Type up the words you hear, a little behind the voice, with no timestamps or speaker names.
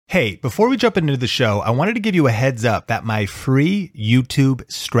Hey, before we jump into the show, I wanted to give you a heads up that my free YouTube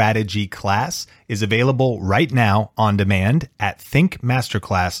strategy class is available right now on demand at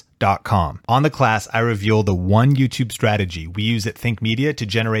thinkmasterclass.com. On the class, I reveal the one YouTube strategy we use at Think Media to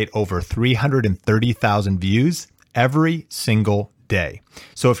generate over 330,000 views every single day.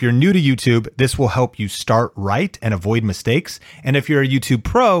 So if you're new to YouTube, this will help you start right and avoid mistakes. And if you're a YouTube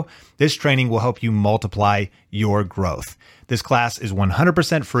pro, this training will help you multiply your growth. This class is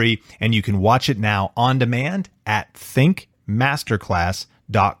 100% free, and you can watch it now on demand at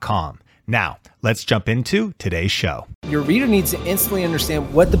thinkmasterclass.com. Now, let's jump into today's show. Your reader needs to instantly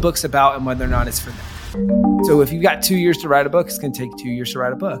understand what the book's about and whether or not it's for them. So if you've got 2 years to write a book, it's going to take 2 years to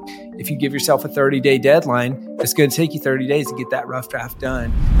write a book. If you give yourself a 30-day deadline, it's going to take you 30 days to get that rough draft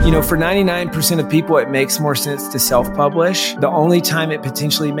done. You know, for 99% of people, it makes more sense to self-publish. The only time it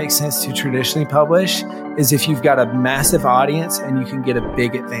potentially makes sense to traditionally publish is if you've got a massive audience and you can get a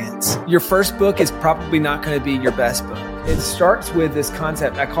big advance. Your first book is probably not going to be your best book. It starts with this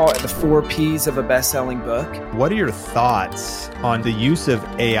concept. I call it the 4 Ps of a best-selling book. What are your thoughts on the use of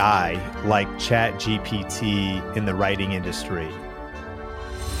AI like ChatGPT in the writing industry?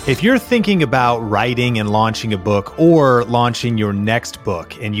 If you're thinking about writing and launching a book or launching your next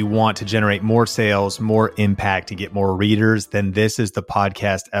book and you want to generate more sales, more impact, and get more readers, then this is the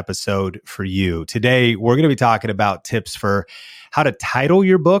podcast episode for you. Today, we're going to be talking about tips for how to title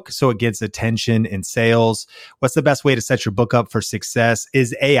your book so it gets attention and sales. What's the best way to set your book up for success?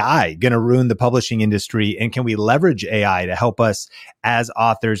 Is AI going to ruin the publishing industry? And can we leverage AI to help us as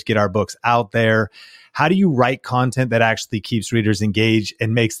authors get our books out there? How do you write content that actually keeps readers engaged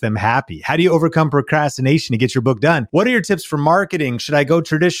and makes them happy? How do you overcome procrastination to get your book done? What are your tips for marketing? Should I go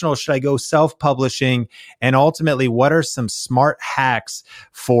traditional? Should I go self-publishing? And ultimately, what are some smart hacks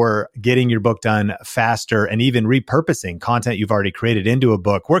for getting your book done faster and even repurposing content you've already created into a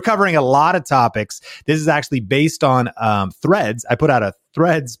book? We're covering a lot of topics. This is actually based on Threads. I put out a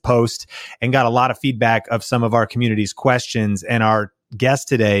Threads post and got a lot of feedback of some of our community's questions, and our guest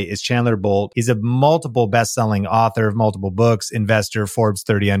today is Chandler Bolt. He's a multiple best-selling author of multiple books, investor, Forbes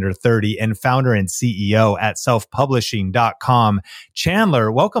 30 Under 30, and founder and CEO at selfpublishing.com.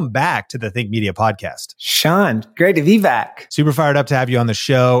 Chandler, welcome back to the Think Media podcast. Sean, great to be back. Super fired up to have you on the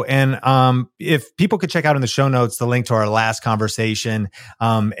show. And if people could check out in the show notes the link to our last conversation.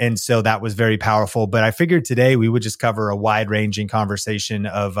 And so that was very powerful. But I figured today we would just cover a wide-ranging conversation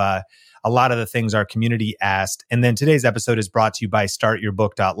of a lot of the things our community asked. And then today's episode is brought to you by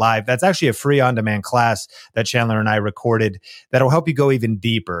StartYourBook.live. That's actually a free on-demand class that Chandler and I recorded that'll help you go even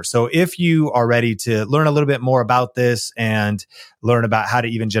deeper. So if you are ready to learn a little bit more about this and learn about how to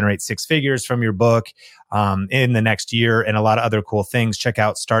even generate 6 figures from your book in the next year and a lot of other cool things, check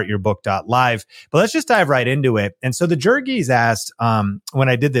out StartYourBook.live. But let's just dive right into it. And so the Jergies asked, when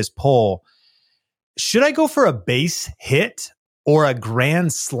I did this poll, should I go for a base hit or a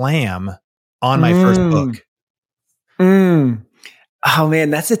grand slam on my first book? Oh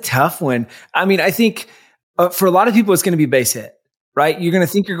man, that's a tough one. I mean, I think for a lot of people, it's going to be base hit, right? You're going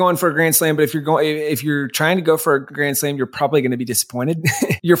to think you're going for a grand slam, but if you're trying to go for a grand slam, you're probably going to be disappointed.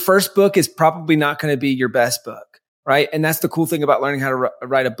 Your first book is probably not going to be your best book, right? And that's the cool thing about learning how to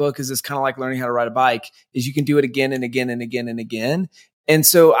write a book is it's kind of like learning how to ride a bike is you can do it again and again and again and again. And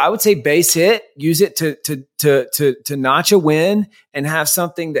so I would say base hit, use it to notch a win and have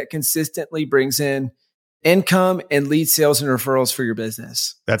something that consistently brings in income and lead sales and referrals for your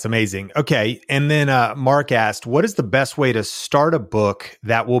business. That's amazing. Okay. And then Mark asked, what is the best way to start a book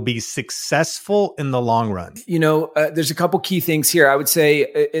that will be successful in the long run? You know, there's a couple key things here. I would say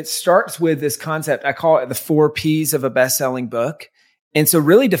it starts with this concept. I call it the 4 Ps of a best-selling book. And so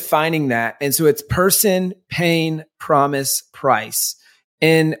really defining that. And so it's person, pain, promise, price.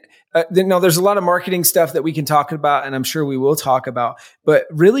 And now there's a lot of marketing stuff that we can talk about, and I'm sure we will talk about, but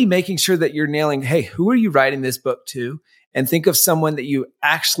really making sure that you're nailing, hey, who are you writing this book to? And think of someone that you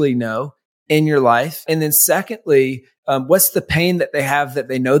actually know in your life. And then secondly, what's the pain that they have that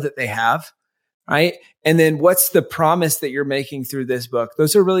they know that they have, right? And then what's the promise that you're making through this book?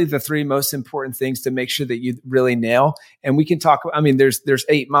 Those are really the 3 most important things to make sure that you really nail. And we can talk, I mean, there's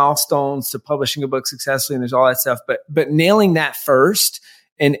 8 milestones to publishing a book successfully, and there's all that stuff, but nailing that first.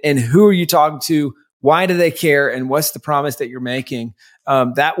 And who are you talking to? Why do they care? And what's the promise that you're making?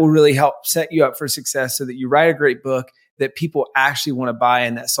 That will really help set you up for success so that you write a great book that people actually want to buy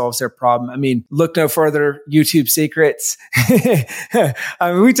and that solves their problem. I mean, look no further, YouTube secrets. I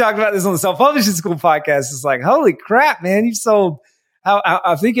mean, we talked about this on the Self-Publishing School podcast. It's like, holy crap, man, you've sold,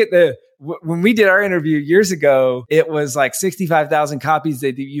 I think when we did our interview years ago, it was like 65,000 copies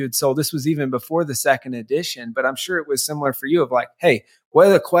that you had sold. This was even before the second edition, but I'm sure it was similar for you of like, hey, what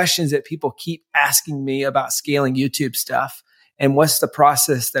are the questions that people keep asking me about scaling YouTube stuff? And what's the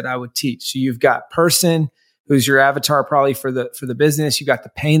process that I would teach? So you've got person, who's your avatar probably for the business. You got the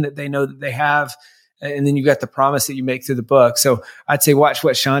pain that they know that they have. And then you got the promise that you make through the book. So I'd say watch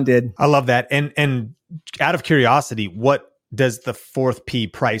what Sean did. I love that. And out of curiosity, what does the fourth P,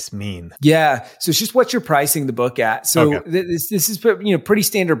 price, mean? Yeah. So it's just what you're pricing the book at. So this is pretty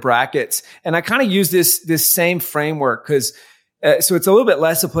standard brackets. And I kind of use this same framework because so it's a little bit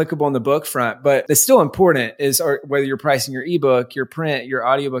less applicable on the book front, but it's still important is whether you're pricing your ebook, your print, your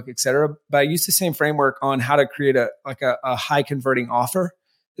audiobook, et cetera. But I use the same framework on how to create a high converting offer.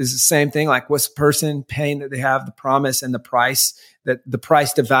 Is the same thing. Like what's the person paying that they have, the promise and the price, that the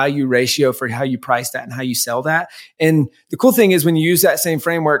price to value ratio for how you price that and how you sell that. And the cool thing is when you use that same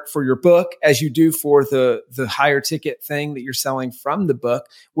framework for your book, as you do for the higher ticket thing that you're selling from the book,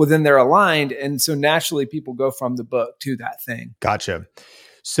 well, then they're aligned. And so naturally people go from the book to that thing. Gotcha.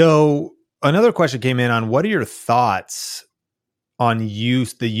 So another question came in on what are your thoughts on the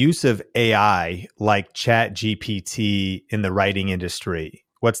use of AI like ChatGPT in the writing industry?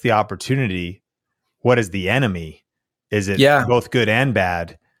 What's the opportunity? What is the enemy? Is it both good and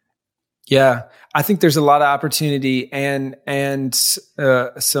bad? Yeah, I think there's a lot of opportunity and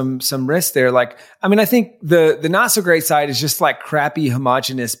some risk there. Like, I mean, I think the not so great side is just like crappy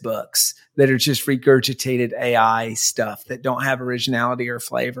homogenous books that are just regurgitated AI stuff that don't have originality or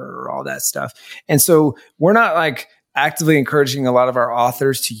flavor or all that stuff. And so we're not like actively encouraging a lot of our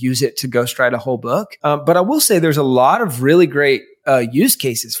authors to use it to ghostwrite a whole book. But I will say there's a lot of really great use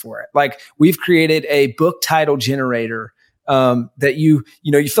cases for it. Like we've created a book title generator that you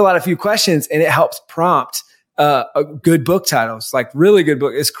fill out a few questions and it helps prompt good book titles, like really good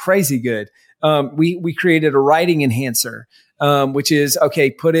book. It's crazy good. We created a writing enhancer, which is, okay,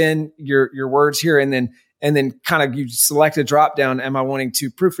 put in your words here and then kind of you select a drop down. Am I wanting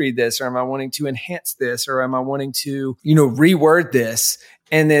to proofread this, or am I wanting to enhance this, or am I wanting to, reword this?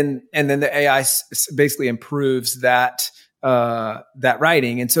 And then the AI basically improves that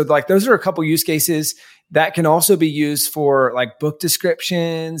writing. And so like those are a couple use cases that can also be used for like book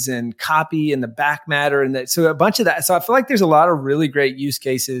descriptions and copy and the back matter. And so a bunch of that. So I feel like there's a lot of really great use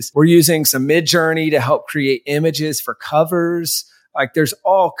cases. We're using some Midjourney to help create images for covers. Like there's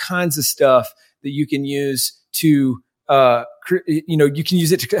all kinds of stuff that you can use to, you can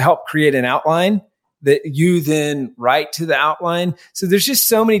use it to help create an outline that you then write to the outline. So there's just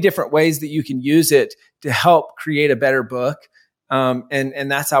so many different ways that you can use it to help create a better book. And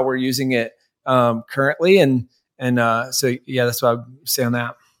that's how we're using it currently. So that's what I would say on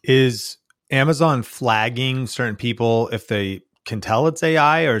that. Is Amazon flagging certain people if they can tell it's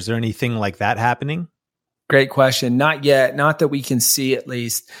AI, or is there anything like that happening? Great question. Not yet. Not that we can see at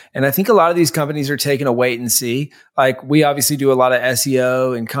least. And I think a lot of these companies are taking a wait and see. Like we obviously do a lot of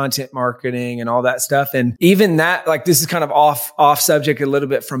SEO and content marketing and all that stuff. And even that, like this is kind of off subject a little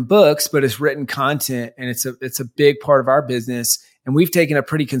bit from books, but it's written content and it's a big part of our business. And we've taken a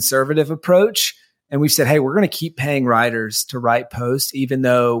pretty conservative approach. And we've said, hey, we're going to keep paying writers to write posts, even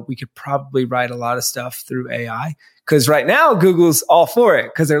though we could probably write a lot of stuff through AI. Because right now, Google's all for it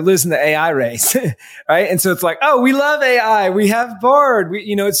because they're losing the AI race, right? And so it's like, oh, we love AI. We have Bard.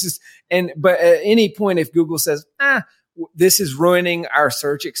 It's just, but at any point, if Google says, this is ruining our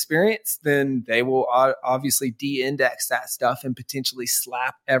search experience, then they will obviously de-index that stuff and potentially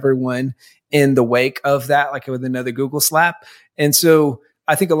slap everyone in the wake of that, like with another Google slap. And so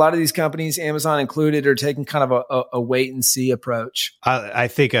I think a lot of these companies, Amazon included, are taking kind of a wait and see approach. I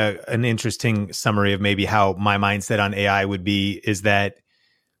think an interesting summary of maybe how my mindset on AI would be is that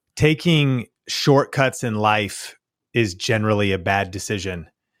taking shortcuts in life is generally a bad decision.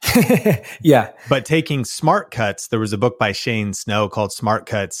 Yeah. But taking smart cuts, there was a book by Shane Snow called Smart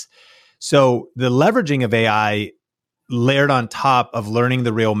Cuts. So the leveraging of AI layered on top of learning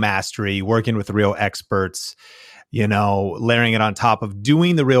the real mastery, working with real experts, layering it on top of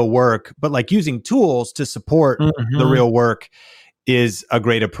doing the real work, but like using tools to support the real work is a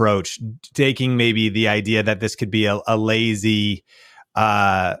great approach. Taking maybe the idea that this could be a lazy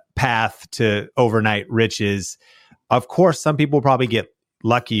path to overnight riches. Of course, some people probably get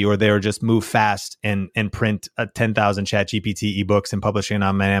lucky, or they'll just move fast and print 10,000 ChatGPT ebooks and publish it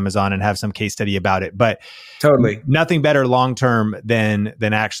on Amazon and have some case study about it. But totally nothing better long-term than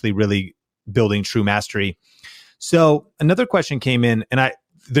actually really building true mastery. So another question came in, and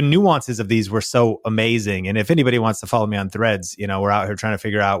the nuances of these were so amazing. And if anybody wants to follow me on Threads, we're out here trying to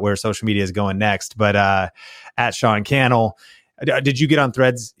figure out where social media is going next. But at Sean Cannell, Did you get on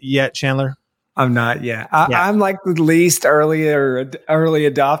Threads yet, Chandler? I'm not yet. I'm like the least early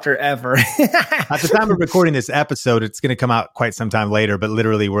adopter ever. At the time of recording this episode, it's going to come out quite some time later, but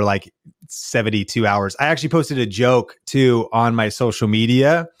literally we're like 72 hours. I actually posted a joke too on my social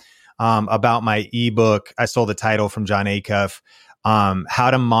media about my ebook. I stole the title from John Acuff, How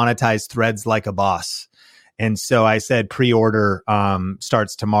to Monetize Threads Like a Boss. And so I said pre-order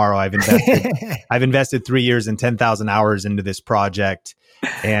starts tomorrow. I've invested 3 years and 10,000 hours into this project.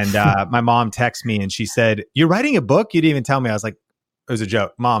 And my mom texted me and she said, "You're writing a book? You didn't even tell me." I was like, "It was a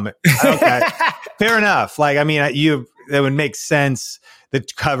joke, Mom." Okay, fair enough. Like, I mean, that would make sense. The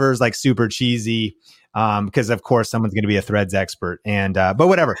cover's like super cheesy because, of course, someone's going to be a Threads expert. And but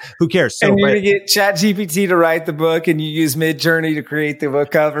whatever, who cares? So, and you're going to get ChatGPT to write the book, and you use Midjourney to create the book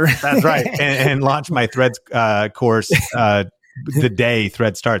cover. That's right, and launch my Threads course. The day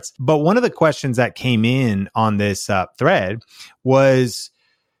Thread starts. But one of the questions that came in on this thread was,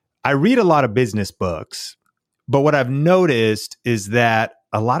 I read a lot of business books, but what I've noticed is that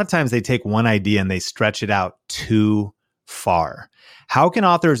a lot of times they take one idea and they stretch it out too far. How can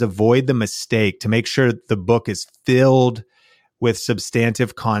authors avoid the mistake to make sure the book is filled with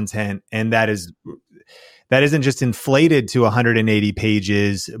substantive content and that isn't just inflated to 180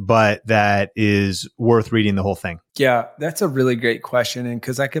 pages, but that is worth reading the whole thing? Yeah, that's a really great question. And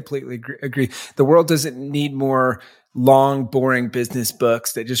because I completely agree. The world doesn't need more long, boring business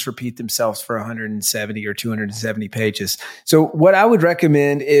books that just repeat themselves for 170 or 270 pages. So what I would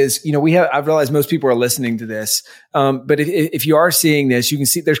recommend is, I've realized most people are listening to this. But if you are seeing this, you can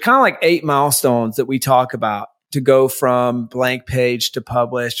see there's kind of like 8 milestones that we talk about to go from blank page to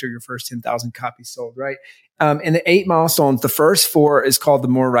published or your first 10,000 copies sold, right? And the 8 milestones, the first 4 is called the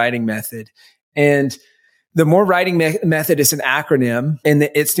More Writing Method. And the More Writing Method is an acronym, and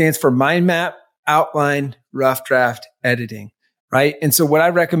it stands for mind map, outline, rough draft, editing, right? And so what I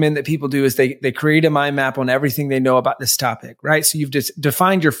recommend that people do is they create a mind map on everything they know about this topic, right? So you've just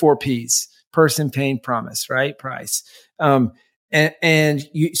defined your 4 Ps: person, pain, promise, right? Price. So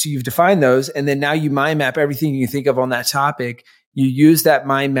you've defined those, and then now you mind map everything you think of on that topic. You use that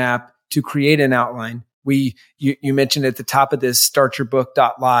mind map to create an outline. You mentioned at the top of this,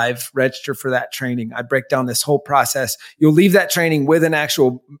 startyourbook.live, register for that training. I break down this whole process. You'll leave that training with an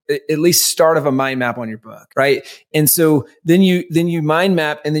actual, at least start of a mind map on your book, right? And so then you mind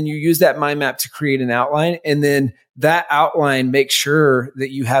map, and then you use that mind map to create an outline. And then that outline makes sure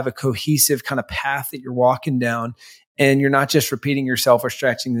that you have a cohesive kind of path that you're walking down, and you're not just repeating yourself or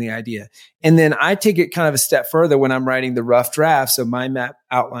stretching the idea. And then I take it kind of a step further when I'm writing the rough draft. So mind map,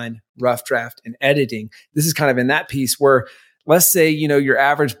 outline, rough draft, and editing. This is kind of in that piece where, let's say, your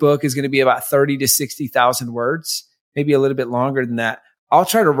average book is going to be about 30 to 60,000 words, maybe a little bit longer than that. I'll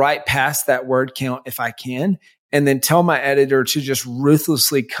try to write past that word count if I can, and then tell my editor to just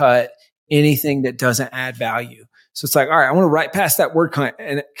ruthlessly cut anything that doesn't add value. So it's like, all right, I want to write past that word cut,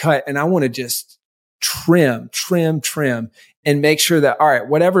 and I want to just trim, and make sure that, all right,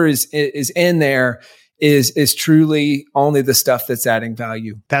 whatever is in there is truly only the stuff that's adding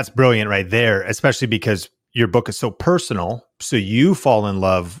value. That's brilliant right there, especially because your book is so personal. So you fall in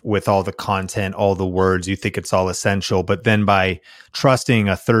love with all the content, all the words, you think it's all essential. But then by trusting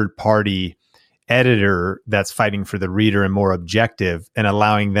a third party editor that's fighting for the reader and more objective, and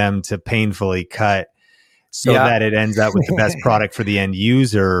allowing them to painfully cut so that it ends up with the best product for the end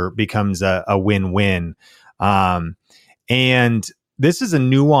user, becomes a win-win. And this is a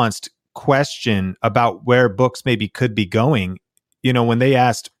nuanced question about where books maybe could be going. When they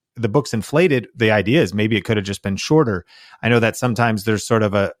asked, the book's inflated, the idea is maybe it could have just been shorter. I know that sometimes there's sort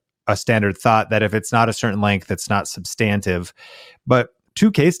of a standard thought that if it's not a certain length, it's not substantive. But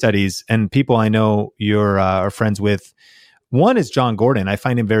 2 case studies, and people I know you're are friends with. One is John Gordon. I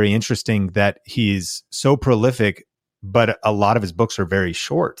find him very interesting that he's so prolific, but a lot of his books are very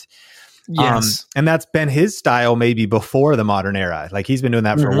short. Yes. And that's been his style maybe before the modern era. Like, he's been doing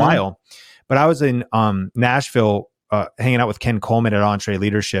that for a while. But I was in Nashville hanging out with Ken Coleman at Entre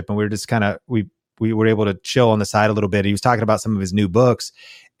Leadership, and we were just kind of, we were able to chill on the side a little bit. He was talking about some of his new books.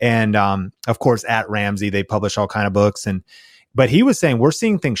 And of course, at Ramsey, they publish all kind of books. But he was saying, we're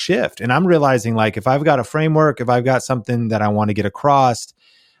seeing things shift. And I'm realizing, like, if I've got a framework, if I've got something that I want to get across,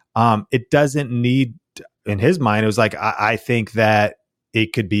 it doesn't need, in his mind, it was like, I think that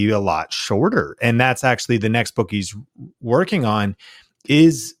it could be a lot shorter. And that's actually the next book he's working on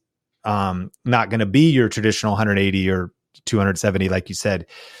is not going to be your traditional 180 or 270, like you said,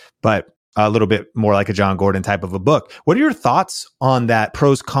 but a little bit more like a John Gordon type of a book. What are your thoughts on that?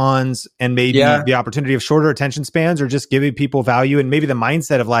 Pros, cons, and maybe the opportunity of shorter attention spans, or just giving people value, and maybe the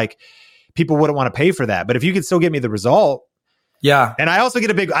mindset of like, people wouldn't want to pay for that. But if you could still get me the result, Yeah. And I also get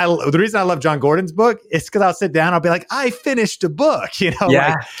the reason I love John Gordon's book is because I'll sit down, I'll be like, I finished a book,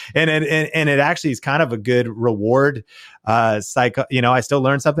 Yeah. and it actually is kind of a good reward. I still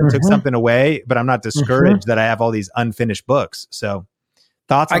learned something, took something away, but I'm not discouraged that I have all these unfinished books. So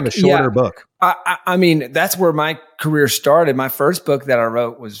thoughts on the shorter book? I mean, that's where my career started. My first book that I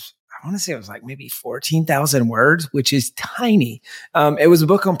wrote was, I want to say it was like maybe 14,000 words, which is tiny. It was a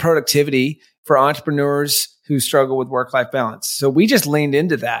book on productivity for entrepreneurs who struggle with work-life balance. So we just leaned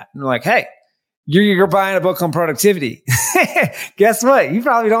into that and we're like, hey, you're buying a book on productivity. Guess what? You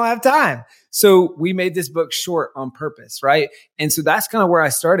probably don't have time. So we made this book short on purpose, right? And so that's kind of where I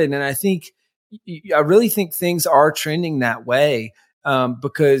started. And I really think things are trending that way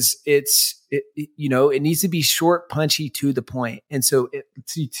because it needs to be short, punchy, to the point. And so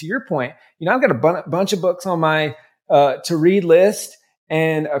to your point, I've got a bunch of books on my to read list.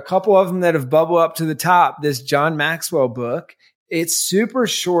 And a couple of them that have bubbled up to the top, this John Maxwell book, it's super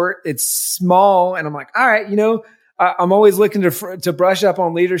short, it's small. And I'm like, all right, I'm always looking to brush up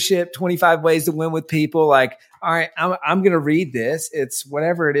on leadership, 25 ways to win with people. Like, all right, I'm going to read this. It's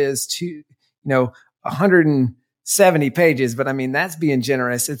whatever it is 170 pages, but I mean, that's being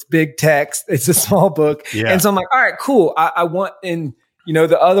generous. It's big text. It's a small book. Yeah. And so I'm like, all right, cool. I want, and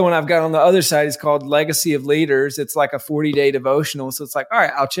the other one I've got on the other side is called Legacy of Leaders. It's like a 40-day devotional. So it's like, all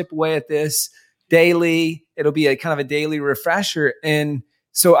right, I'll chip away at this daily. It'll be a kind of a daily refresher. And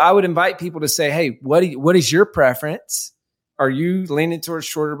so I would invite people to say, hey, what is your preference? Are you leaning towards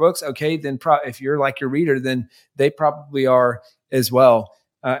shorter books? Okay, then if you're like your reader, then they probably are as well.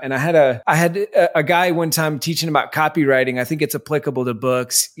 And I had a guy one time teaching about copywriting. I think it's applicable to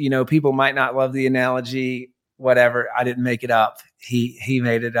books. People might not love the analogy, whatever. I didn't make it up. He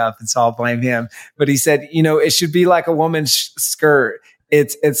made it up, and so I'll blame him. But he said, it should be like a woman's skirt.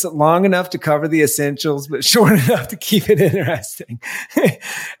 It's long enough to cover the essentials, but short enough to keep it interesting.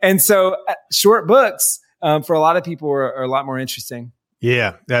 And so short books for a lot of people are a lot more interesting.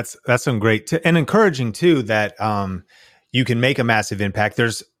 Yeah, that's some great and encouraging too, that you can make a massive impact.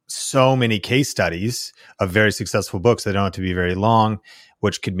 There's so many case studies of very successful books that don't have to be very long,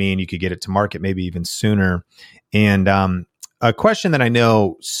 which could mean you could get it to market maybe even sooner. And a question that I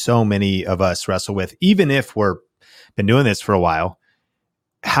know so many of us wrestle with, even if we're been doing this for a while,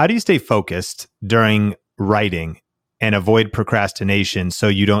 how do you stay focused during writing and avoid procrastination so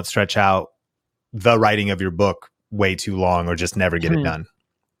you don't stretch out the writing of your book way too long or just never get it done?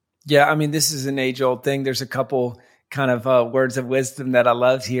 Yeah, I mean, this is an age-old thing. There's a couple kind of words of wisdom that I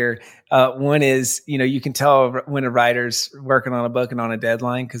love here. One is, you can tell when a writer's working on a book and on a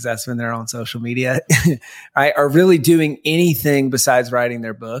deadline because that's when they're on social media, right? Are really doing anything besides writing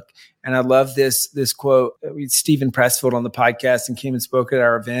their book. And I love this quote. Stephen Pressfield on the podcast and came and spoke at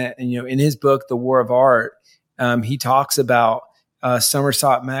our event. And, in his book, The War of Art, he talks about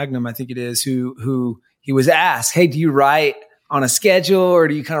Somerset Maugham, I think it is, who he was asked, hey, do you write on a schedule or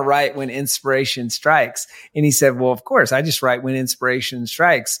do you kind of write when inspiration strikes? And he said, well, of course, I just write when inspiration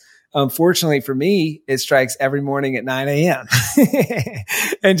strikes. Unfortunately for me, it strikes every morning at 9 a.m.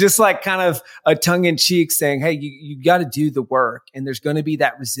 And just like kind of a tongue in cheek saying, hey, you got to do the work and there's going to be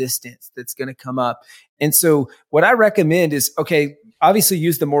that resistance that's going to come up. And so what I recommend is, okay, obviously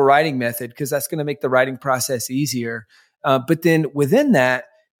use the more writing method because that's going to make the writing process easier. But then within that,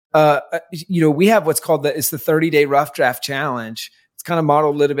 we have what's called it's the 30-day rough draft challenge. It's kind of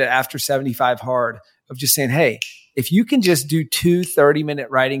modeled a little bit after 75 hard of just saying, hey, if you can just do 2 30-minute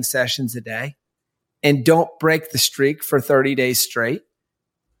writing sessions a day and don't break the streak for 30 days straight,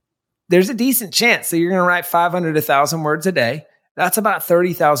 there's a decent chance that you're going to write 500 to 1,000 words a day. That's about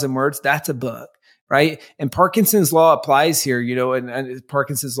 30,000 words. That's a book, right? And Parkinson's law applies here, and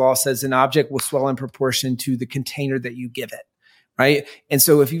Parkinson's law says an object will swell in proportion to the container that you give it. Right. And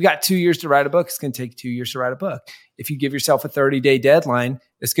so if you've got 2 years to write a book, it's going to take 2 years to write a book. If you give yourself a 30-day deadline,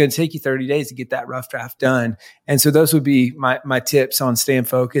 it's going to take you 30 days to get that rough draft done. And so those would be my tips on staying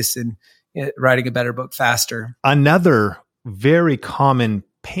focused and writing a better book faster. Another very common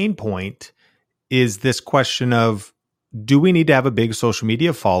pain point is this question of, do we need to have a big social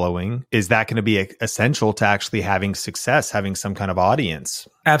media following? Is that going to be essential to actually having success, having some kind of audience?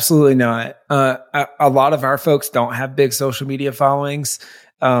 Absolutely not. A lot of our folks don't have big social media followings.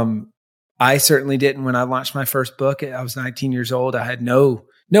 I certainly didn't when I launched my first book. I was 19 years old. I had no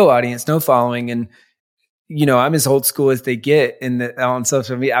audience, no following. And, I'm as old school as they get on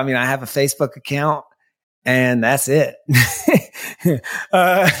social media. I mean, I have a Facebook account and that's it.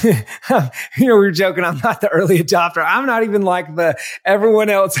 We were joking. I'm not the early adopter. I'm not even like everyone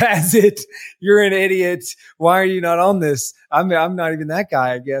else has it. You're an idiot. Why are you not on this? I'm not even that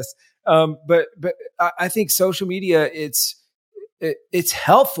guy, I guess. But I think social media, it's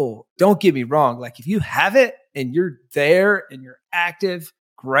helpful. Don't get me wrong. Like if you have it and you're there and you're active,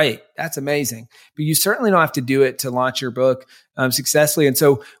 great. That's amazing. But you certainly don't have to do it to launch your book successfully. And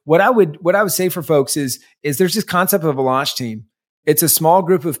so what I would say for folks is there's this concept of a launch team. It's a small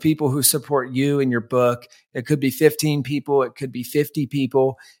group of people who support you and your book. It could be 15 people. It could be 50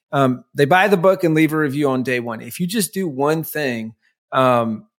 people. They buy the book and leave a review on day one. If you just do one thing,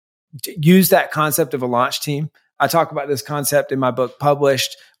 use that concept of a launch team. I talk about this concept in my book,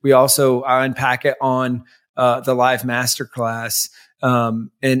 Published. I unpack it on the live masterclass.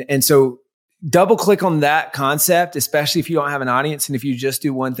 And so double click on that concept, especially if you don't have an audience. And if you just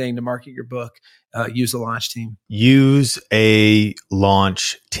do one thing to market your book, use a launch team. Use a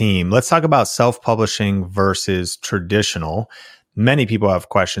launch team. Let's talk about self-publishing versus traditional. Many people have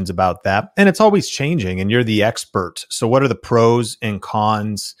questions about that, and it's always changing, and you're the expert. So what are the pros and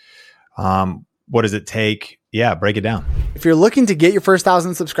cons? What does it take? Yeah, break it down. If you're looking to get your first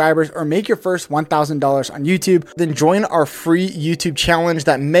 1,000 subscribers or make your first $1,000 on YouTube, then join our free YouTube challenge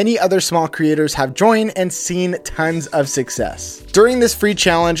that many other small creators have joined and seen tons of success. During this free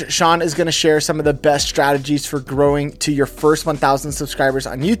challenge, Sean is going to share some of the best strategies for growing to your first 1,000 subscribers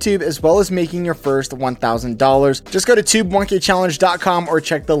on YouTube, as well as making your first $1,000. Just go to tubemonkeychallenge.com or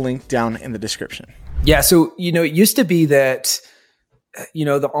check the link down in the description. Yeah. So, it used to be that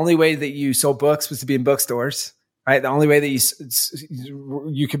the only way that you sold books was to be in bookstores, right? The only way that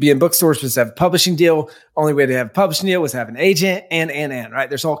you could be in bookstores was to have a publishing deal. Only way to have a publishing deal was to have an agent and, right?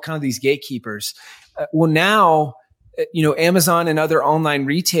 There's all kind of these gatekeepers. Well, now, Amazon and other online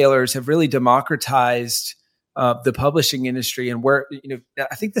retailers have really democratized the publishing industry. And where,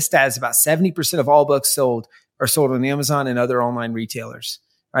 I think the stat is about 70% of all books sold are sold on Amazon and other online retailers.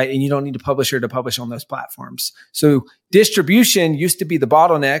 Right. And you don't need a publisher to publish on those platforms. So distribution used to be the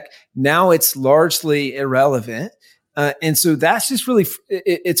bottleneck. Now it's largely irrelevant. And so that's just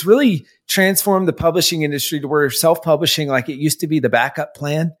it's really transformed the publishing industry to where self-publishing, like it used to be the backup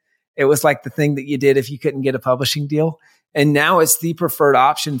plan. It was like the thing that you did if you couldn't get a publishing deal. And now it's the preferred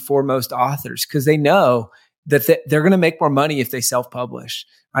option for most authors because they know that they're going to make more money if they self-publish,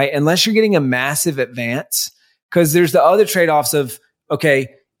 right? Unless you're getting a massive advance, because there's the other trade-offs of, okay,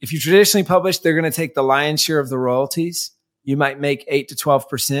 if you traditionally publish, they're going to take the lion's share of the royalties. You might make 8 to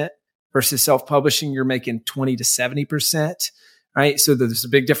 12% versus self-publishing. You're making 20 to 70%, right? So there's a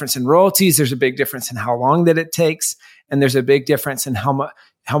big difference in royalties. There's a big difference in how long that it takes. And there's a big difference in how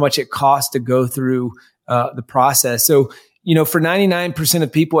much it costs to go through the process. So, for 99%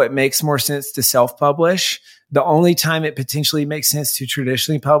 of people, it makes more sense to self-publish. The only time it potentially makes sense to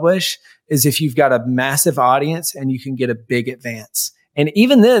traditionally publish is if you've got a massive audience and you can get a big advance. And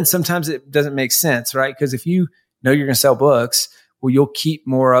even then, sometimes it doesn't make sense, right? Because if you know you're going to sell books, well, you'll keep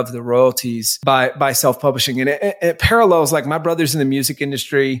more of the royalties by self-publishing. And it parallels, like my brother's in the music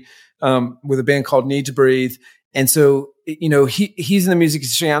industry with a band called Need to Breathe. And so, he's in the music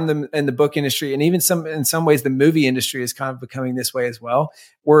industry, I'm in the book industry. And even in some ways, the movie industry is kind of becoming this way as well,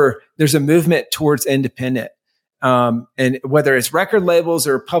 where there's a movement towards independent. And whether it's record labels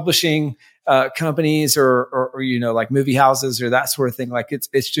or publishing companies or like movie houses or that sort of thing, like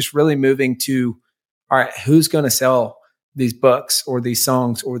it's just really moving to, all right, who's going to sell these books or these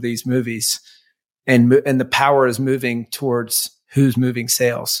songs or these movies? And the power is moving towards who's moving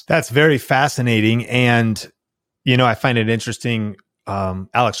sales. That's very fascinating. And, I find it interesting.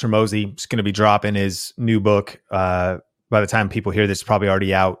 Alex Hormozi is going to be dropping his new book. By the time people hear this, it's probably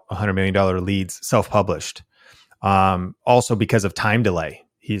already out, $100 million leads, self-published. Also because of time delay.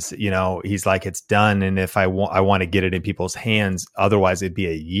 He's like, it's done. And if I want to get it in people's hands, otherwise it'd be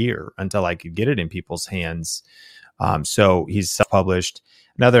a year until I could get it in people's hands. So he's self-published.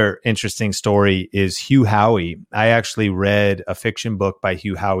 Another interesting story is Hugh Howey. I actually read a fiction book by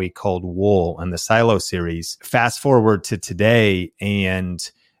Hugh Howey called Wool in the Silo series. Fast forward to today,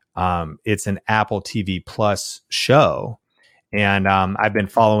 and it's an Apple TV Plus show. And I've been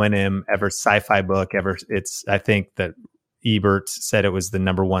following him ever sci-fi book. I think that Ebert said it was the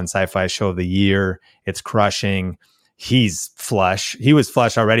 #1 sci-fi show of the year. It's crushing. He's flush. He was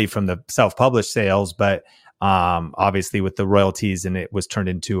flush already from the self-published sales, but obviously with the royalties, and it was turned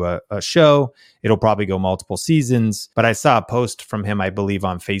into a show. It'll probably go multiple seasons. But I saw a post from him, I believe,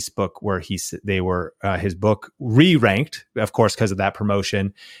 on Facebook where his book re-ranked, of course, because of that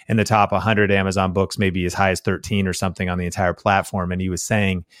promotion, in the top 100 Amazon books, maybe as high as 13 or something on the entire platform. And he was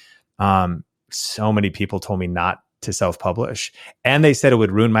saying, so many people told me not to self-publish, and they said it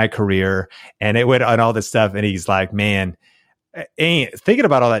would ruin my career, and it would, and all this stuff. And he's like, man, thinking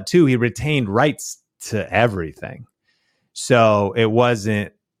about all that too, he retained rights to everything. So it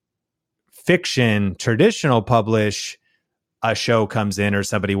wasn't fiction, traditional publish. a show comes in or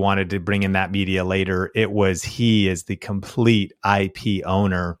somebody wanted to bring in that media later, it was he is the complete IP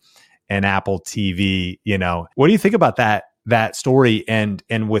owner and Apple TV. What do you think about that story and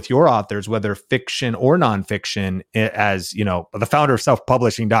with your authors, whether fiction or nonfiction, as the founder of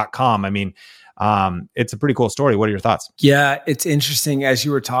selfpublishing.com? I mean, it's a pretty cool story. What are your thoughts? Yeah, it's interesting. As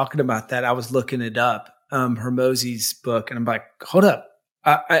you were talking about that, I was looking it up, Hormozi's book, and I'm like, hold up.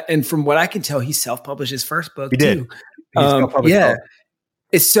 And from what I can tell, he self-published his first book too. Yeah.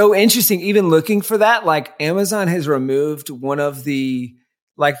 It's so interesting. Even looking for that, like Amazon has removed one of the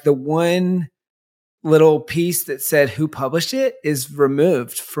one little piece that said who published it is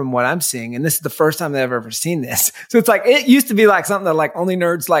removed from what I'm seeing. And this is the first time that I've ever seen this. So it's like, it used to be like something that like only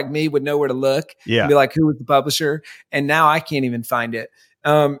nerds like me would know where to look and be like, who was the publisher? And now I can't even find it.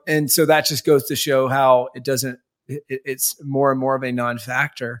 And so that just goes to show how it's more and more of a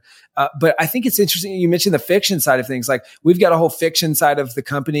non-factor. But I think it's interesting. You mentioned the fiction side of things. Like we've got a whole fiction side of the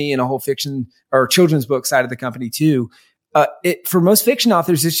company and a whole fiction or children's book side of the company too. For most fiction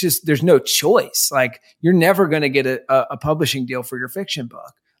authors, it's just, there's no choice. Like you're never going to get a publishing deal for your fiction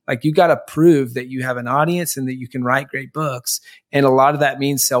book. Like you got to prove that you have an audience and that you can write great books. And a lot of that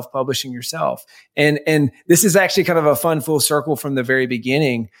means self-publishing yourself. And this is actually kind of a fun full circle from the very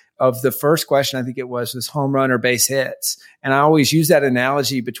beginning of the first question. I think it was home run or base hits. And I always use that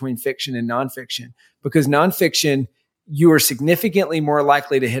analogy between fiction and nonfiction, because nonfiction, you are significantly more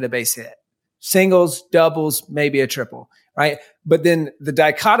likely to hit a base hit. Singles, doubles, maybe a triple, right? But then the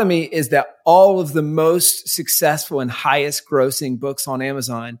dichotomy is that all of the most successful and highest grossing books on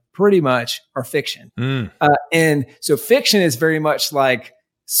Amazon pretty much are fiction. And so fiction is very much like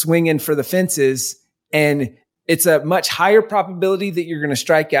swinging for the fences, and it's a much higher probability that you're going to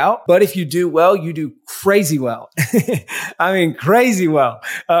strike out. But if you do well, you do crazy well. I mean, crazy well.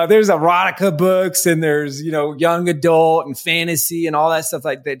 There's erotica books and there's, young adult and fantasy and all that stuff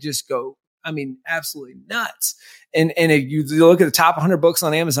like that just go, I mean, absolutely nuts. And if you look at the top 100 books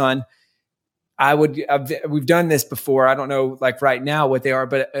on Amazon, we've done this before. I don't know like right now what they are,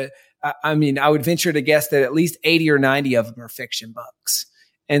 but I mean, I would venture to guess that at least 80 or 90 of them are fiction books.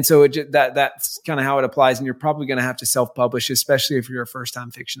 And so that's kind of how it applies. And you're probably going to have to self-publish, especially if you're a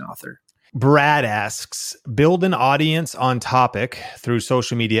first-time fiction author. Brad asks, build an audience on topic through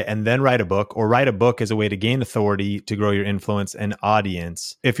social media and then write a book, or write a book as a way to gain authority to grow your influence and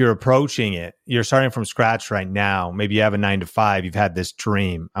audience. If you're approaching it, you're starting from scratch right now. Maybe you have a 9-to-5. You've had this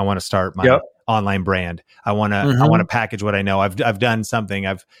dream. I want to start my online brand. I want to package what I know. I've done something.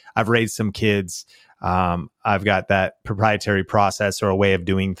 I've raised some kids. I've got that proprietary process or a way of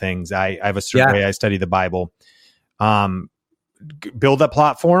doing things. I have a certain way I study the Bible. Build a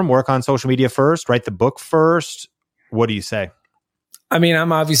platform, work on social media first, write the book first. What do you say? I mean,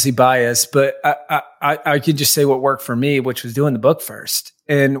 I'm obviously biased, but I could just say what worked for me, which was doing the book first.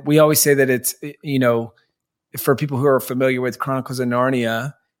 And we always say that it's, for people who are familiar with Chronicles of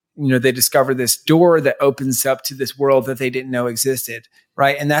Narnia, they discover this door that opens up to this world that they didn't know existed,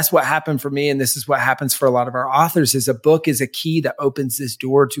 right? And that's what happened for me. And this is what happens for a lot of our authors, is a book is a key that opens this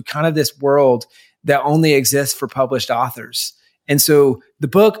door to kind of this world that only exists for published authors. And so the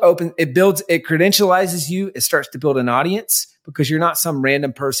book it credentializes you. It starts to build an audience, because you're not some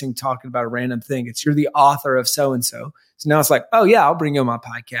random person talking about a random thing. You're the author of so-and-so. So now it's like, oh yeah, I'll bring you on my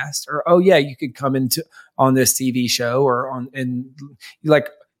podcast, or, oh yeah, you could come on this TV show, or and like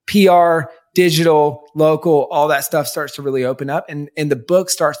PR, digital, local, all that stuff starts to really open up, and the book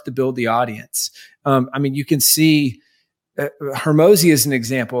starts to build the audience. I mean, you can see Hormozi is an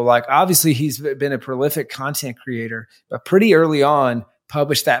example. Like, obviously he's been a prolific content creator, but pretty early on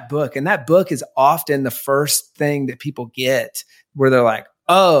published that book. And that book is often the first thing that people get, where they're like,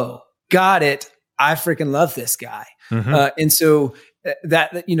 oh, got it. I freaking love this guy. And so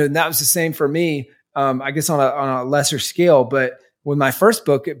that was the same for me, I guess on a lesser scale. But with my first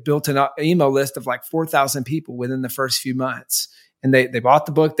book, it built an email list of like 4,000 people within the first few months. And they bought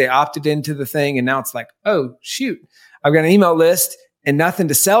the book, they opted into the thing. And now it's like, oh, shoot, I've got an email list and nothing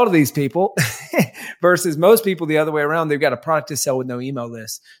to sell to these people versus most people the other way around. They've got a product to sell with no email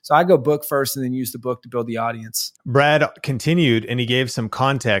list. So I go book first and then use the book to build the audience. Brad continued and he gave some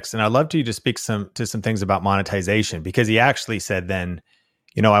context, and I'd love to speak to some things about monetization, because he actually said then,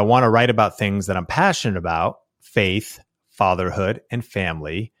 I want to write about things that I'm passionate about: faith, fatherhood, and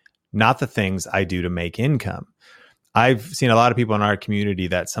family, not the things I do to make income. I've seen a lot of people in our community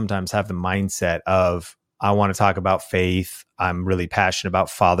that sometimes have the mindset of, I want to talk about faith. I'm really passionate about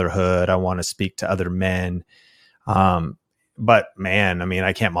fatherhood. I want to speak to other men. But man, I mean,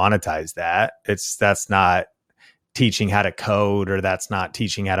 I can't monetize that. That's not, teaching how to code, or that's not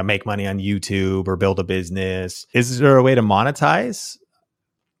teaching how to make money on YouTube or build a business. Is there a way to monetize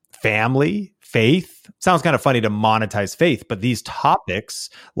family, faith? Sounds kind of funny to monetize faith, but these topics,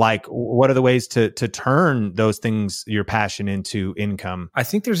 like what are the ways to turn those things, your passion, into income? I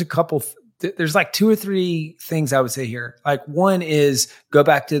think there's a couple, there's like 2 or 3 things I would say here. Like one is go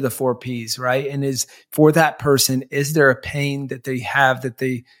back to the 4 Ps, right? And is for that person, is there a pain that they have that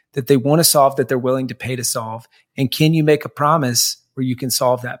they want to solve, that they're willing to pay to solve? And can you make a promise where you can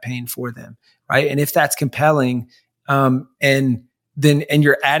solve that pain for them, right? And if that's compelling, and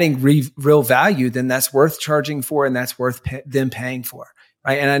you're adding real value, then that's worth charging for, and that's worth them paying for,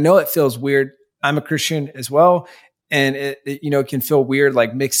 right? And I know it feels weird. I'm a Christian as well, and it can feel weird,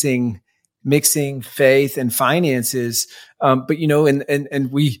 like mixing faith and finances. But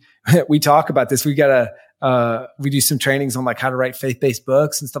and we talk about this. We do some trainings on like how to write faith-based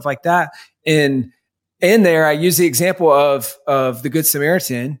books and stuff like that. And in there, I use the example of the Good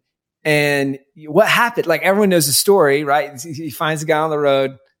Samaritan. And what happened? Like everyone knows the story, right? He finds a guy on the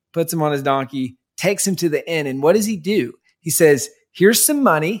road, puts him on his donkey, takes him to the inn. And what does he do? He says, here's some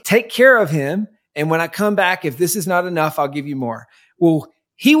money, take care of him. And when I come back, if this is not enough, I'll give you more. Well,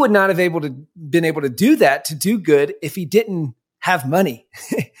 he would not have been able to do that, to do good, if he didn't have money,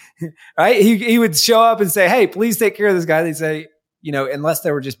 right? He would show up and say, hey, please take care of this guy. They'd say, unless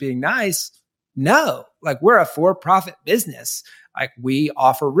they were just being nice. No, like we're a for-profit business. Like we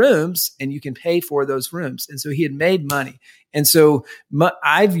offer rooms and you can pay for those rooms. And so he had made money. And so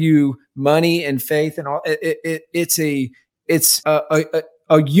I view money and faith and all, it's a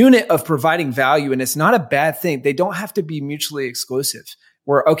unit of providing value, and it's not a bad thing. They don't have to be mutually exclusive.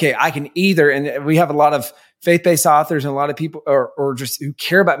 Where, okay, I can either, and we have a lot of faith-based authors and a lot of people or just who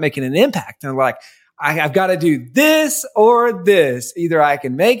care about making an impact. And like, I've got to do this or this. Either I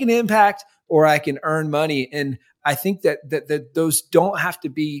can make an impact or I can earn money. And I think that those don't have to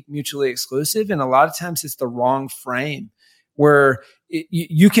be mutually exclusive. And a lot of times it's the wrong frame where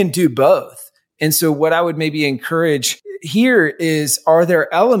you can do both. And so what I would maybe encourage here is, are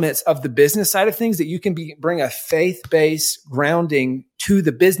there elements of the business side of things that you can bring a faith-based grounding to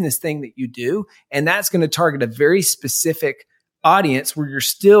the business thing that you do? And that's going to target a very specific audience where you're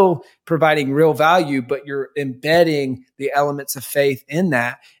still providing real value, but you're embedding the elements of faith in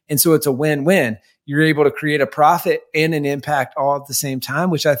that. And so it's a win-win. You're able to create a profit and an impact all at the same time,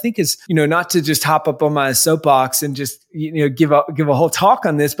 which I think is, not to just hop up on my soapbox and just, give a whole talk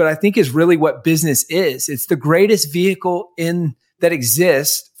on this, but I think is really what business is. It's the greatest vehicle that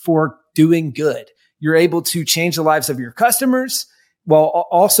exists for doing good. You're able to change the lives of your customers while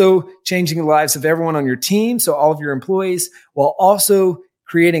also changing the lives of everyone on your team. So all of your employees, while also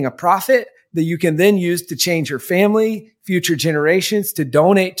creating a profit that you can then use to change your family, future generations, to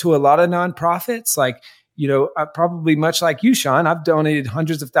donate to a lot of nonprofits. Like, probably much like you, Sean, I've donated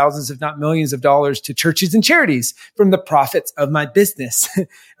hundreds of thousands, if not millions of dollars to churches and charities from the profits of my business.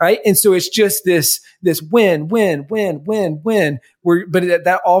 Right. And so it's just this win, win, win, win, win, but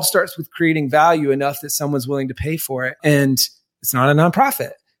that all starts with creating value enough that someone's willing to pay for it. And it's not a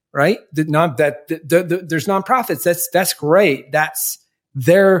nonprofit, right? There's nonprofits. That's great. That's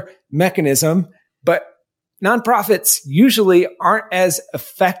their mechanism, but nonprofits usually aren't as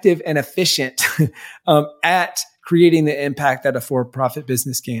effective and efficient at creating the impact that a for-profit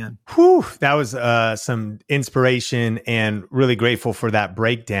business can. Whew, that was some inspiration, and really grateful for that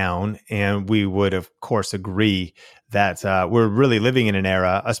breakdown. And we would, of course, agree that we're really living in an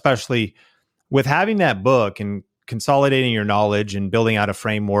era, especially with having that book and consolidating your knowledge and building out a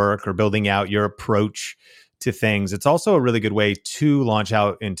framework or building out your approach to things. It's also a really good way to launch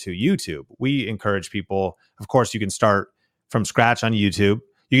out into YouTube. We encourage people, of course, you can start from scratch on YouTube.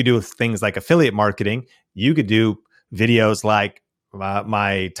 You can do things like affiliate marketing. You could do videos like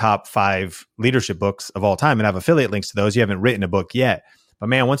my top 5 leadership books of all time and have affiliate links to those. You haven't written a book yet. But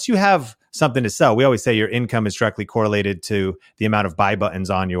man, once you have something to sell, we always say your income is directly correlated to the amount of buy buttons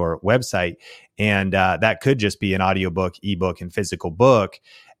on your website. And that could just be an audiobook, ebook, and physical book.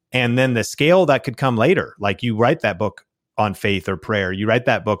 And then the scale that could come later, like you write that book on faith or prayer, you write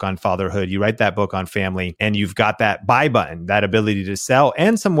that book on fatherhood, you write that book on family, and you've got that buy button, that ability to sell,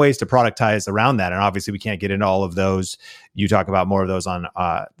 and some ways to productize around that. And obviously we can't get into all of those. You talk about more of those on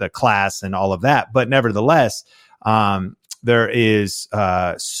the class and all of that. But nevertheless, there is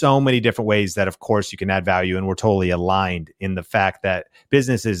so many different ways that, of course, you can add value. And we're totally aligned in the fact that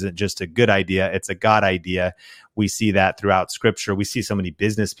business isn't just a good idea. It's a God idea. We see that throughout Scripture. We see so many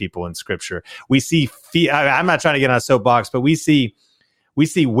business people in Scripture. We see, I'm not trying to get on a soapbox, but we see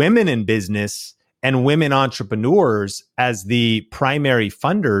women in business and women entrepreneurs as the primary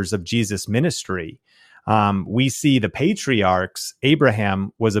funders of Jesus' ministry. We see the patriarchs.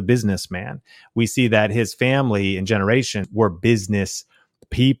 Abraham was a businessman. We see that his family and generation were business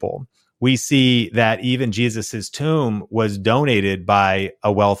people. We see that even Jesus's tomb was donated by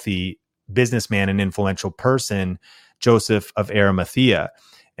a wealthy businessman and influential person, Joseph of Arimathea.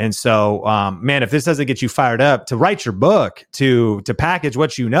 And so, man, if this doesn't get you fired up to write your book, to package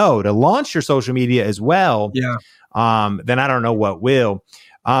what you know, to launch your social media as well, then I don't know what will.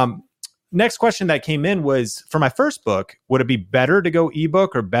 Next question that came in was, for my first book, would it be better to go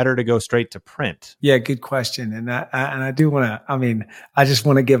ebook or better to go straight to print? Yeah, good question. And I do want to, I just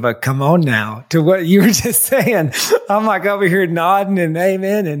want to give a come on now to what you were just saying. I'm like over here nodding and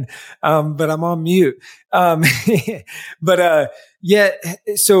amen. And, but I'm on mute.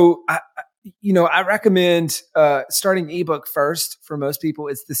 So I recommend, starting ebook first for most people.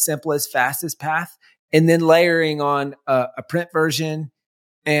 It's the simplest, fastest path, and then layering on a print version,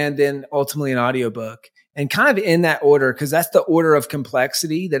 and then ultimately an audiobook, and kind of in that order, because that's the order of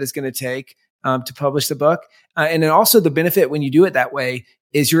complexity that it's going to take to publish the book. And then also the benefit when you do it that way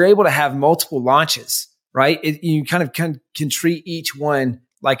is you're able to have multiple launches, right? You kind of can treat each one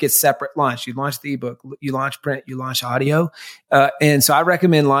like it's separate launch. You launch the ebook, you launch print, you launch audio. And so I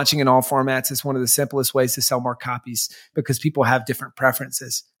recommend launching in all formats. It's one of the simplest ways to sell more copies because people have different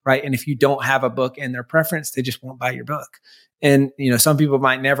preferences, right? And if you don't have a book in their preference, they just won't buy your book. And, some people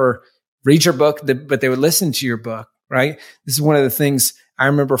might never read your book, but they would listen to your book, right? This is one of the things I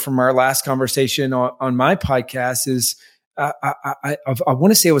remember from our last conversation on my podcast is I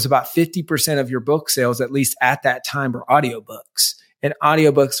want to say it was about 50% of your book sales, at least at that time, were audiobooks. And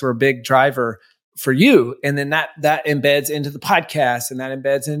audiobooks were a big driver for you. And then that embeds into the podcast, and that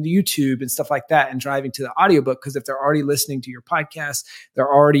embeds into YouTube and stuff like that, and driving to the audiobook. Because if they're already listening to your podcast,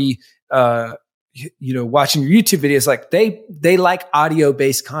 they're already, watching your YouTube videos, like they like audio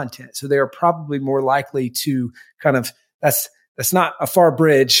based content. So they are probably more likely to kind of, that's not a far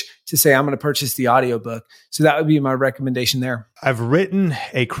bridge to say, I'm going to purchase the audiobook. So that would be my recommendation there. I've written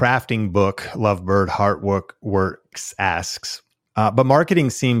a crafting book, Lovebird Heartworks asks, but marketing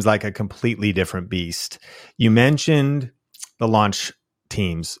seems like a completely different beast. You mentioned the launch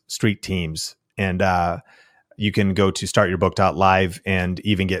teams, street teams, and you can go to startyourbook.live and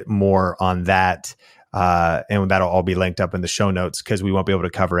even get more on that. And that'll all be linked up in the show notes because we won't be able to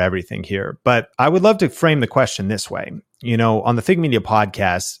cover everything here. But I would love to frame the question this way. On the Think Media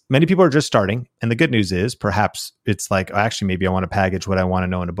podcast, many people are just starting. And the good news is perhaps it's like, actually, maybe I want to package what I want to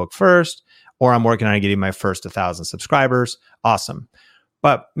know in a book first, or I'm working on getting my first 1,000 subscribers. Awesome.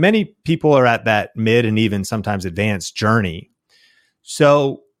 But many people are at that mid and even sometimes advanced journey.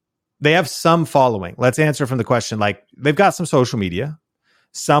 So they have some following. Let's answer from the question, like they've got some social media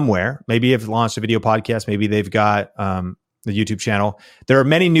somewhere. Maybe they've launched a video podcast. Maybe they've got the YouTube channel. There are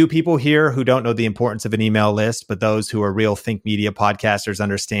many new people here who don't know the importance of an email list, but those who are real Think Media podcasters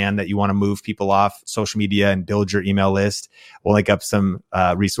understand that you want to move people off social media and build your email list. We'll link up some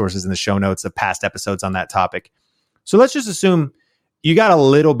resources in the show notes of past episodes on that topic. So let's just assume you got a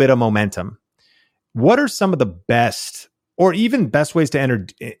little bit of momentum. What are some of the best or even best ways to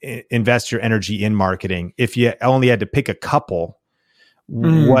invest your energy in marketing? If you only had to pick a couple,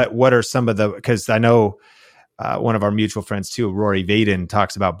 what are some of the, because I know one of our mutual friends too, Rory Vaden,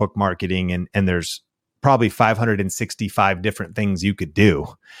 talks about book marketing, and there's probably 565 different things you could do.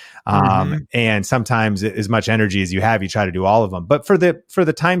 And sometimes as much energy as you have, you try to do all of them. But for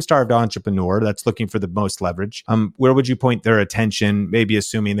the time-starved entrepreneur that's looking for the most leverage, where would you point their attention? Maybe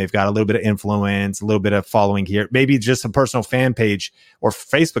assuming they've got a little bit of influence, a little bit of following here, maybe just a personal fan page or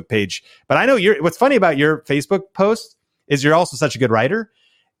Facebook page. But I know what's funny about your Facebook post is you're also such a good writer,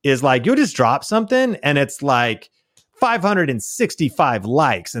 is like you'll just drop something and it's like 565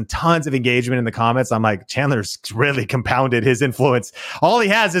 likes and tons of engagement in the comments. I'm like, Chandler's really compounded his influence. All he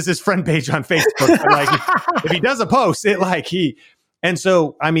has is his friend page on Facebook. Like, if he does a post, and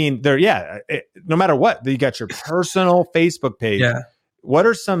so, I mean, no matter what, you got your personal Facebook page. Yeah. What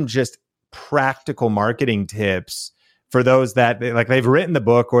are some just practical marketing tips for those that they've written the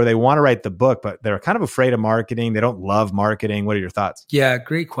book or they want to write the book, but they're kind of afraid of marketing? They don't love marketing. What are your thoughts? Yeah,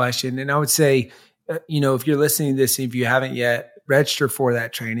 great question. And I would say, if you're listening to this, if you haven't yet, register for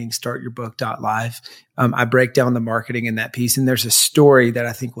that training, startyourbook.live. I break down the marketing in that piece. And there's a story that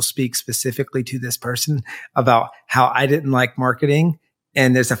I think will speak specifically to this person about how I didn't like marketing.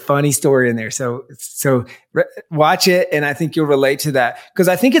 And there's a funny story in there. So watch it. And I think you'll relate to that because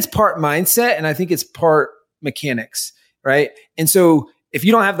I think it's part mindset and I think it's part mechanics, right? And so if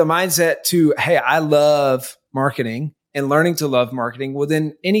you don't have the mindset to, hey, I love marketing, and learning to love marketing, well,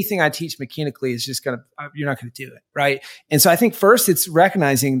 then anything I teach mechanically is just you're not going to do it. Right. And so I think first it's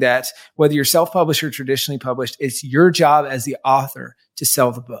recognizing that whether you're self-published or traditionally published, it's your job as the author to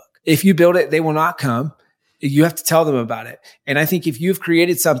sell the book. If you build it, they will not come. You have to tell them about it. And I think if you've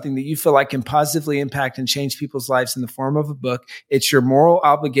created something that you feel like can positively impact and change people's lives in the form of a book, it's your moral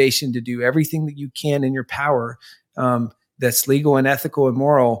obligation to do everything that you can in your power, that's legal and ethical and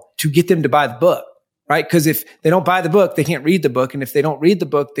moral, to get them to buy the book, right? Because if they don't buy the book, they can't read the book. And if they don't read the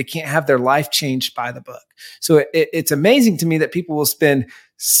book, they can't have their life changed by the book. So it's amazing to me that people will spend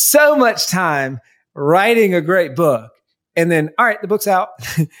so much time writing a great book. And then, all right, the book's out.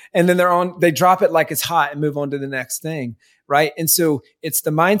 And then they drop it like it's hot and move on to the next thing. Right. And so it's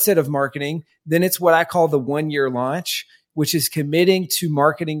the mindset of marketing. Then it's what I call the 1-year launch, which is committing to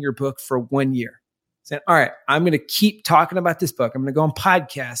marketing your book for 1 year. Saying, all right, I'm going to keep talking about this book. I'm going to go on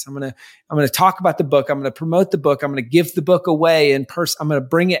podcasts. I'm going to talk about the book. I'm going to promote the book. I'm going to give the book away in person. I'm going to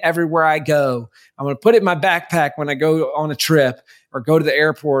bring it everywhere I go. I'm going to put it in my backpack when I go on a trip or go to the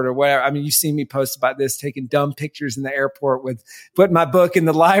airport or whatever. I mean, you've seen me post about this, taking dumb pictures in the airport with putting my book in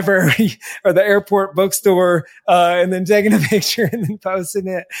the library or the airport bookstore, and then taking a picture and then posting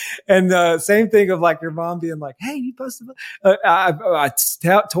it. And same thing of like your mom being like, hey, you posted a book. I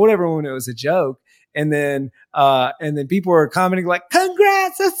told everyone it was a joke. And then people are commenting like,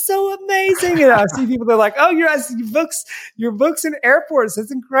 congrats, that's so amazing. And I see people that are like, oh, your books in airports.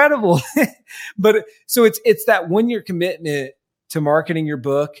 That's incredible. But so it's that 1-year commitment to marketing your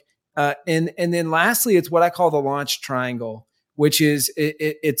book. And then lastly, it's what I call the launch triangle, which is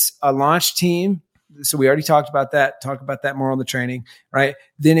it's a launch team. So we already talked about that more on the training, right?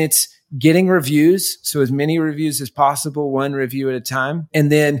 Then it's getting reviews. So as many reviews as possible, 1 review at a time. And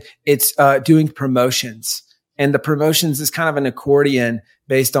then it's doing promotions. And the promotions is kind of an accordion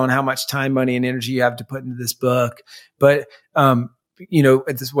based on how much time, money, and energy you have to put into this book. But, whether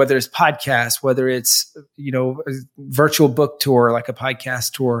it's podcasts, whether it's, a virtual book tour, like a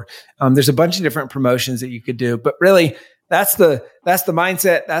podcast tour, there's a bunch of different promotions that you could do. But really, that's the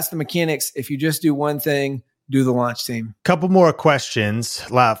mindset. That's the mechanics. If you just do one thing, do the launch team. Couple more questions.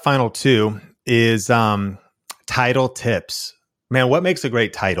 Final 2 is title tips. Man, what makes a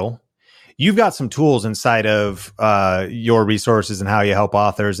great title? You've got some tools inside of your resources and how you help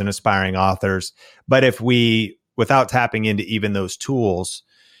authors and aspiring authors. But if without tapping into even those tools,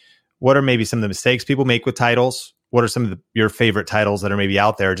 what are maybe some of the mistakes people make with titles? What are some of your favorite titles that are maybe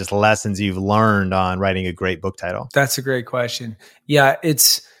out there, just lessons you've learned on writing a great book title? That's a great question. Yeah,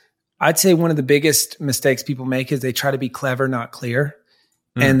 I'd say one of the biggest mistakes people make is they try to be clever, not clear.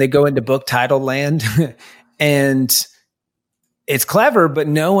 And they go into book title land and it's clever, but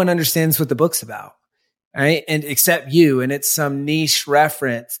no one understands what the book's about. Right. And except you, and it's some niche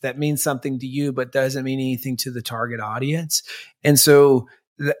reference that means something to you, but doesn't mean anything to the target audience. And so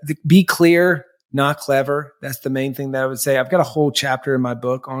be clear, not clever. That's the main thing that I would say. I've got a whole chapter in my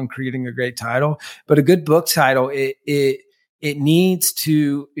book on creating a great title, but a good book title, it needs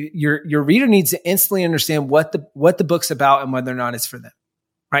to, your reader needs to instantly understand what the book's about and whether or not it's for them.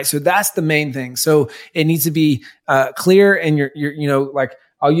 Right. So that's the main thing. So it needs to be clear. And you're like,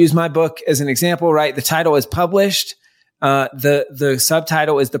 I'll use my book as an example, right? The title is published. The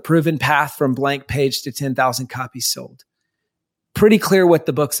subtitle is The Proven Path from Blank Page to 10,000 Copies Sold. Pretty clear what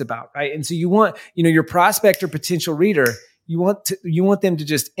the book's about, right? And so you want, your prospect or potential reader, you want them to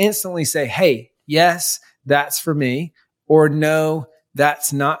just instantly say, hey, yes, that's for me, or no,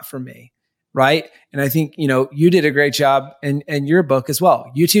 that's not for me, right? And I think, you did a great job in your book as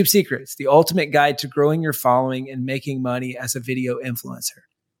well. YouTube Secrets, the ultimate guide to growing your following and making money as a video influencer.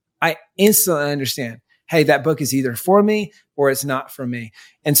 I instantly understand, hey, that book is either for me or it's not for me.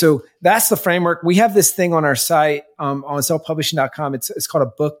 And so that's the framework. We have this thing on our site, on selfpublishing.com. It's called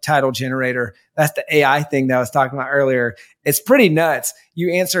a book title generator. That's the AI thing that I was talking about earlier. It's pretty nuts.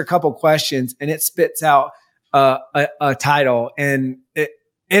 You answer a couple questions and it spits out a title, and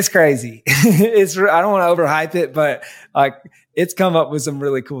it's crazy. I don't want to overhype it, but like it's come up with some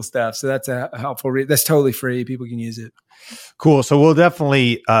really cool stuff. So that's a helpful read. That's totally free. People can use it. Cool. So we'll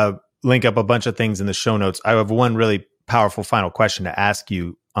definitely link up a bunch of things in the show notes. I have one really powerful final question to ask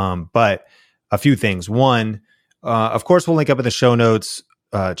you, but a few things. One, of course, we'll link up in the show notes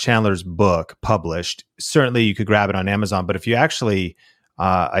Chandler's book published. Certainly, you could grab it on Amazon, but if you actually,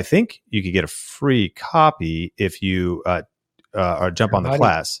 I think you could get a free copy if you or jump on the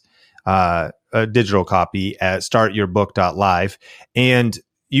class, a digital copy at startyourbook.live. And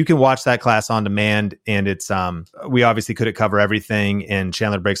you can watch that class on demand, and it's we obviously couldn't cover everything, and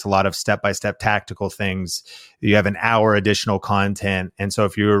Chandler breaks a lot of step-by-step tactical things. You have an hour additional content, and so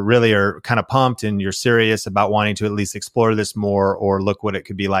if you really are kind of pumped and you're serious about wanting to at least explore this more or look what it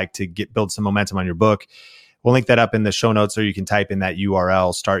could be like to build some momentum on your book, we'll link that up in the show notes, or you can type in that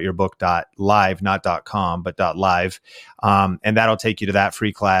URL, startyourbook.live, not .com, but .live, and that'll take you to that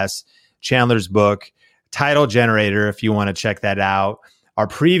free class. Chandler's book, Title Generator, if you want to check that out. Our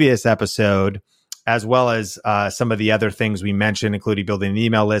previous episode, as well as some of the other things we mentioned, including building an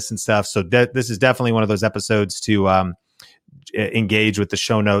email list and stuff. So this is definitely one of those episodes to engage with the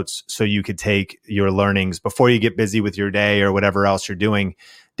show notes so you could take your learnings before you get busy with your day or whatever else you're doing.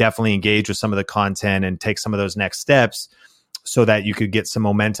 Definitely engage with some of the content and take some of those next steps so that you could get some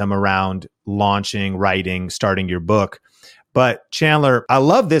momentum around launching, writing, starting your book. But Chandler, I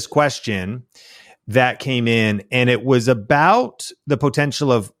love this question that came in, and it was about the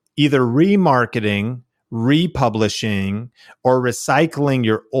potential of either remarketing, republishing, or recycling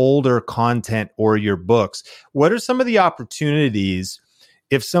your older content or your books. What are some of the opportunities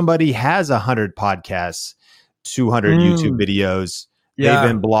if somebody has 100 podcasts, 200 YouTube videos, they've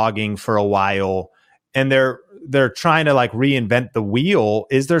been blogging for a while, and they're trying to like reinvent the wheel?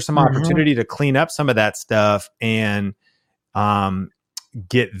 Is there some opportunity to clean up some of that stuff and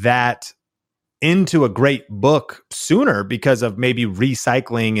get that into a great book sooner because of maybe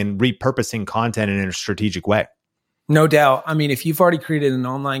recycling and repurposing content in a strategic way? No doubt. I mean, if you've already created an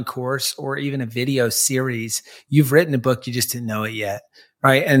online course or even a video series, you've written a book, you just didn't know it yet,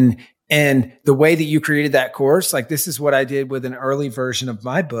 right? And the way that you created that course, like this is what I did with an early version of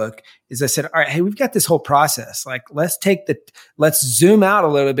my book, is I said, all right, hey, we've got this whole process. Like, let's zoom out a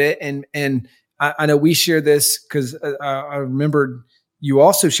little bit. And I know we share this because I remembered you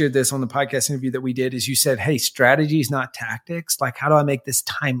also shared this on the podcast interview that we did, is you said, hey, strategies, not tactics. Like, how do I make this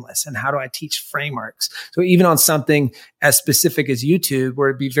timeless? And how do I teach frameworks? So even on something as specific as YouTube, where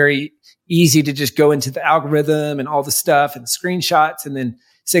it'd be very easy to just go into the algorithm and all the stuff and screenshots, and then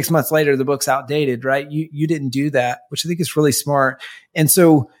 6 months later, the book's outdated, right? You didn't do that, which I think is really smart. And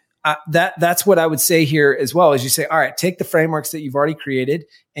so that's what I would say here as well, is you say, all right, take the frameworks that you've already created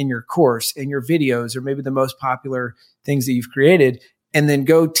and your course and your videos, or maybe the most popular things that you've created, and then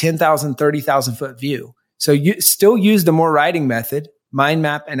go 10,000, 30,000 foot view. So you still use the more writing method, mind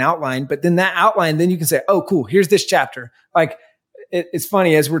map and outline, but then that outline, then you can say, oh, cool, here's this chapter. Like it's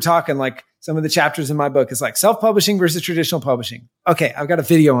funny as we're talking, like some of the chapters in my book is like self-publishing versus traditional publishing. Okay, I've got a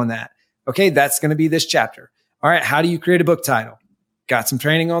video on that. Okay, that's going to be this chapter. All right, how do you create a book title? Got some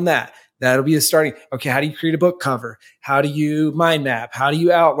training on that. That'll be a starting. Okay, how do you create a book cover? How do you mind map? How do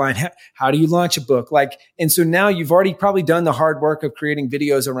you outline? How do you launch a book? Like, and so now you've already probably done the hard work of creating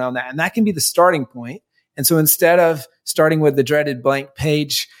videos around that. And that can be the starting point. And so instead of starting with the dreaded blank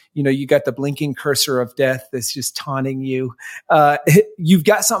page, you got the blinking cursor of death that's just taunting you. You've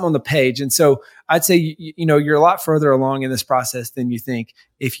got something on the page. And so I'd say, you're a lot further along in this process than you think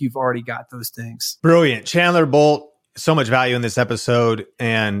if you've already got those things. Brilliant. Chandler Bolt, so much value in this episode.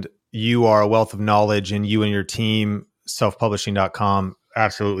 And you are a wealth of knowledge, and you and your team, selfpublishing.com,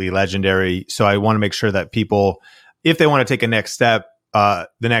 absolutely legendary. So I want to make sure that people, if they want to take a next step, the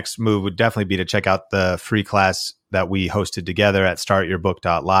next move would definitely be to check out the free class that we hosted together at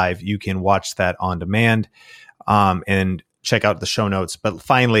startyourbook.live. You can watch that on demand and check out the show notes. But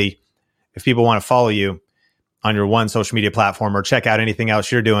finally, if people want to follow you on your one social media platform or check out anything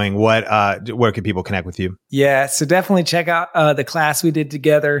else you're doing, where can people connect with you? Yeah, so definitely check out the class we did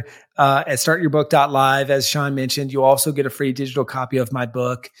together at startyourbook.live. As Sean mentioned, you also get a free digital copy of my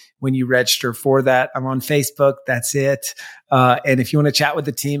book when you register for that. I'm on Facebook. That's it. And if you want to chat with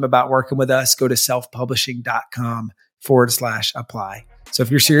the team about working with us, go to selfpublishing.com/apply. So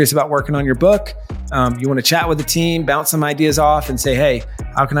if you're serious about working on your book, you want to chat with the team, bounce some ideas off and say, hey,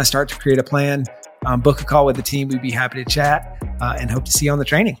 how can I start to create a plan? Book a call with the team. We'd be happy to chat and hope to see you on the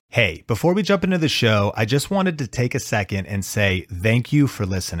training. Hey, before we jump into the show, I just wanted to take a second and say thank you for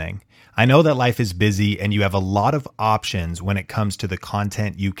listening. I know that life is busy and you have a lot of options when it comes to the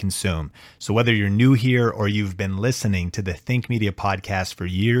content you consume. So whether you're new here or you've been listening to the Think Media podcast for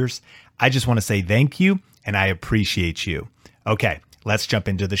years, I just want to say thank you and I appreciate you. Okay, let's jump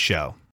into the show.